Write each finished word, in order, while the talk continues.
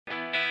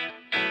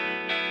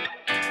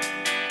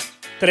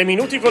3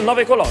 minuti con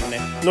 9 colonne.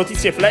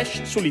 Notizie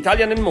flash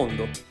sull'Italia nel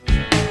mondo.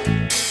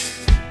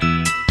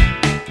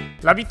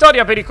 La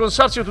vittoria per il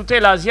Consorzio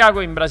Tutela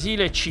Asiago in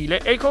Brasile e Cile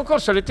e il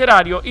concorso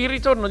letterario Il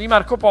ritorno di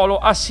Marco Polo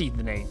a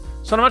Sydney.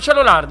 Sono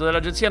Marcello Lardo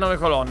dell'agenzia 9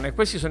 Colonne e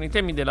questi sono i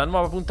temi della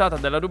nuova puntata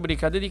della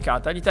rubrica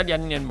dedicata agli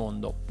italiani nel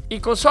mondo. Il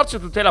Consorzio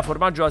Tutela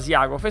Formaggio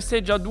Asiago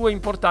festeggia 2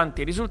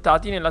 importanti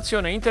risultati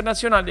nell'azione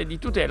internazionale di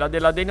tutela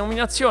della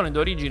denominazione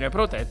d'origine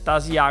Protetta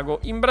Asiago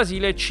in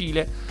Brasile e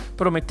Cile,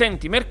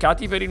 promettenti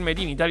mercati per il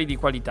Made in Italy di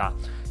qualità.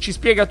 Ci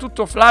spiega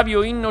tutto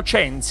Flavio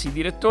Innocenzi,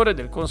 direttore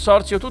del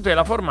Consorzio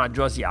Tutela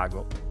Formaggio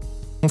Asiago.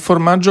 Un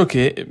formaggio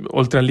che,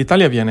 oltre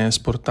all'Italia, viene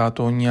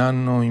esportato ogni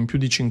anno in più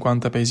di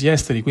 50 paesi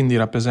esteri, quindi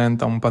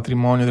rappresenta un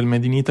patrimonio del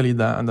Made in Italy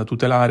da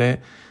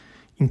tutelare,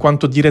 in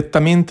quanto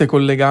direttamente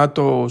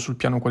collegato sul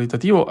piano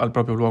qualitativo al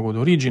proprio luogo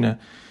d'origine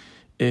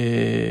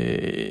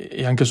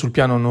e anche sul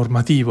piano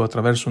normativo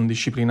attraverso un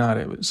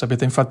disciplinare.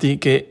 Sapete infatti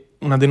che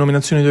una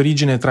denominazione di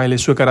origine trae le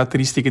sue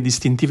caratteristiche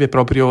distintive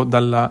proprio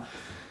dalla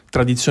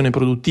tradizione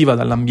produttiva,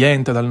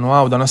 dall'ambiente, dal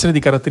know-how, da una serie di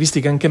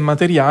caratteristiche anche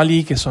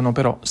materiali che sono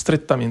però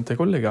strettamente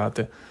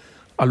collegate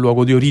al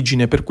luogo di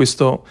origine. Per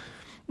questo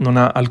non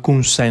ha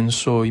alcun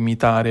senso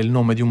imitare il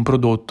nome di un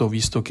prodotto,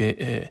 visto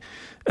che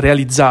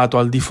realizzato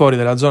al di fuori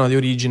della zona di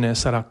origine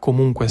sarà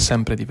comunque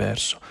sempre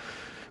diverso.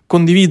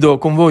 Condivido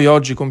con voi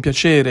oggi con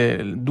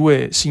piacere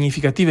 2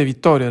 significative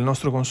vittorie del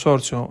nostro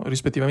consorzio,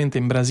 rispettivamente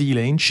in Brasile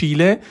e in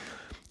Cile,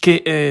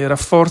 che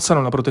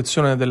rafforzano la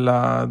protezione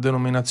della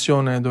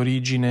denominazione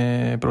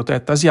d'origine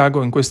Protetta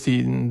Asiago in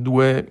questi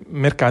 2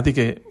 mercati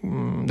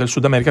del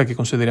Sud America che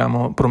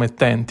consideriamo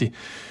promettenti.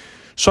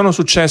 Sono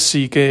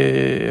successi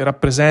che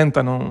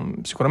rappresentano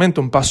sicuramente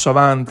un passo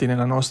avanti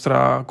nella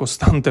nostra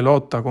costante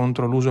lotta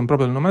contro l'uso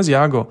improprio del nome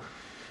Asiago,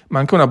 ma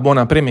anche una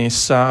buona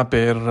premessa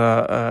per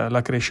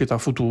la crescita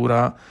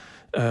futura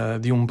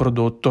di un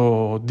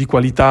prodotto di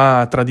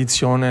qualità,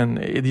 tradizione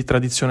e di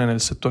tradizione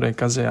nel settore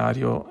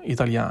caseario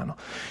italiano.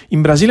 In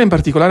Brasile in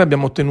particolare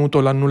abbiamo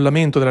ottenuto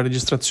l'annullamento della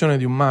registrazione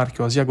di un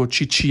marchio Asiago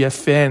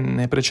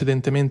CCFN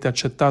precedentemente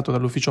accettato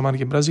dall'ufficio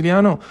marchi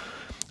brasiliano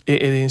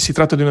e si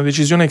tratta di una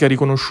decisione che ha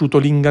riconosciuto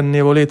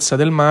l'ingannevolezza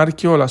del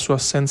marchio, la sua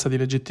assenza di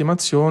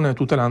legittimazione,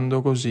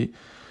 tutelando così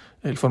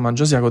il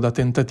formaggio asiago da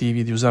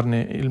tentativi di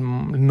usarne il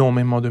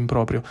nome in modo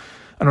improprio.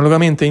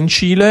 Analogamente in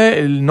Cile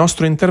il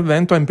nostro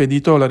intervento ha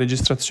impedito la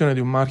registrazione di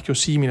un marchio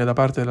simile da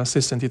parte della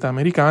stessa entità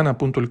americana,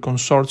 appunto il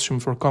Consortium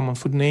for Common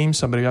Food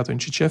Names, abbreviato in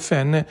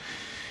CCFN,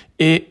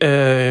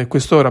 e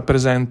questo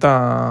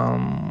rappresenta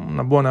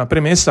una buona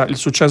premessa. Il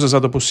successo è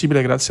stato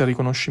possibile grazie al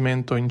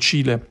riconoscimento in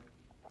Cile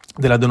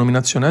della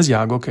denominazione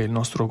Asiago che il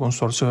nostro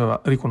consorzio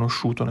aveva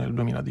riconosciuto nel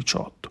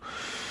 2018.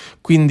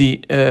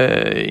 Quindi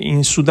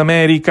in Sud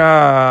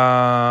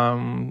America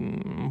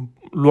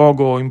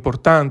luogo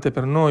importante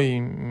per noi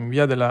in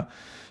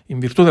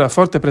virtù della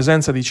forte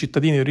presenza di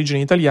cittadini di origine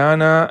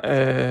italiana,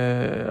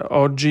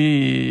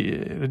 oggi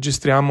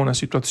registriamo una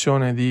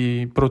situazione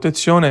di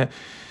protezione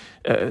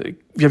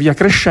via via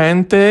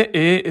crescente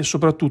e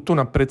soprattutto un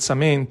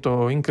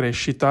apprezzamento in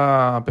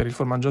crescita per il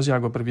formaggio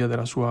asiago per via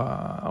della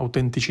sua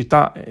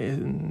autenticità e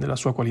della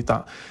sua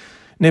qualità.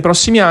 Nei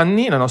prossimi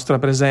anni la nostra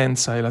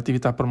presenza e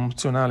l'attività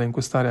promozionale in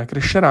quest'area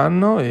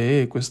cresceranno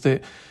e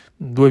queste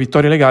 2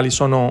 vittorie legali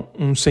sono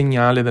un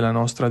segnale della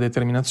nostra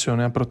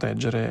determinazione a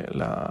proteggere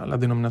la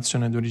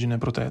denominazione di origine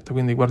protetta.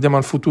 Quindi guardiamo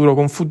al futuro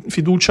con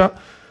fiducia,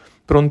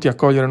 pronti a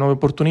cogliere nuove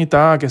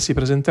opportunità che si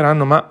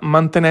presenteranno, ma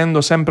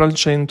mantenendo sempre al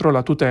centro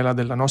la tutela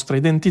della nostra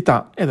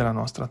identità e della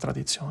nostra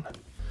tradizione.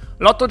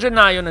 L'8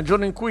 gennaio, nel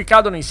giorno in cui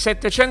cadono i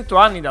 700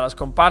 anni dalla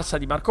scomparsa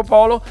di Marco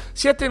Polo,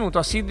 si è tenuto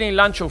a Sydney il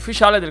lancio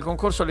ufficiale del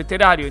concorso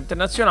letterario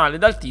internazionale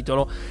dal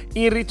titolo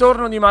Il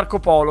ritorno di Marco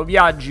Polo,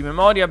 viaggi,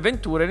 memorie e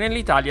avventure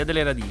nell'Italia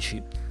delle radici.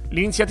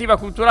 L'iniziativa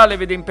culturale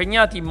vede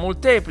impegnati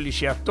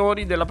molteplici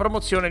attori della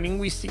promozione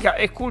linguistica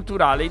e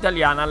culturale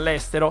italiana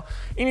all'estero,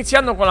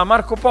 iniziando con la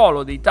Marco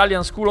Polo The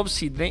Italian School of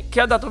Sydney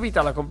che ha dato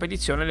vita alla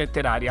competizione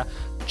letteraria.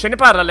 Ce ne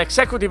parla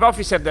l'executive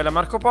officer della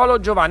Marco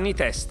Polo Giovanni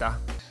Testa.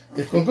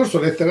 Il concorso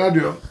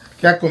letterario,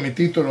 che ha come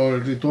titolo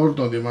Il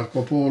ritorno di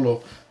Marco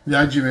Polo,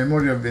 viaggi,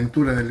 memorie e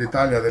avventure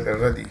nell'Italia delle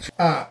radici,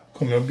 ha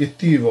come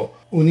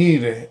obiettivo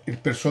unire il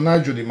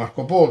personaggio di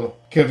Marco Polo,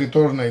 che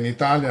ritorna in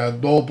Italia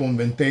dopo un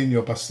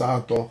ventennio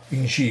passato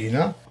in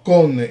Cina,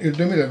 con il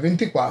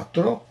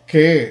 2024,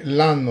 che è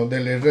l'anno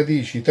delle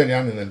radici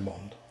italiane nel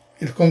mondo.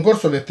 Il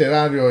concorso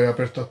letterario è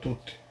aperto a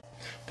tutti.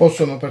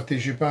 Possono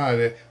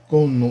partecipare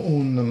con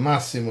un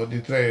massimo di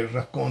 3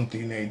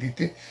 racconti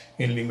inediti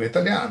in lingua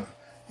italiana,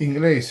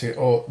 inglese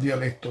o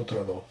dialetto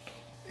tradotto.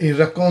 I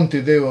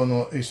racconti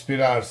devono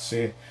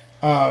ispirarsi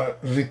a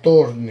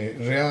ritorni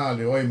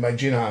reali o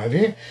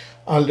immaginari,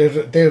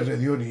 alle terre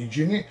di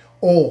origine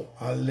o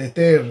alle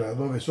terre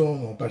dove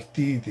sono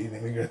partiti in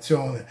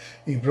emigrazione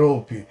i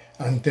propri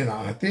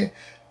antenati,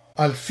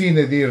 al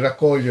fine di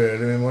raccogliere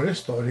le memorie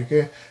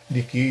storiche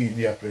di chi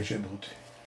li ha preceduti.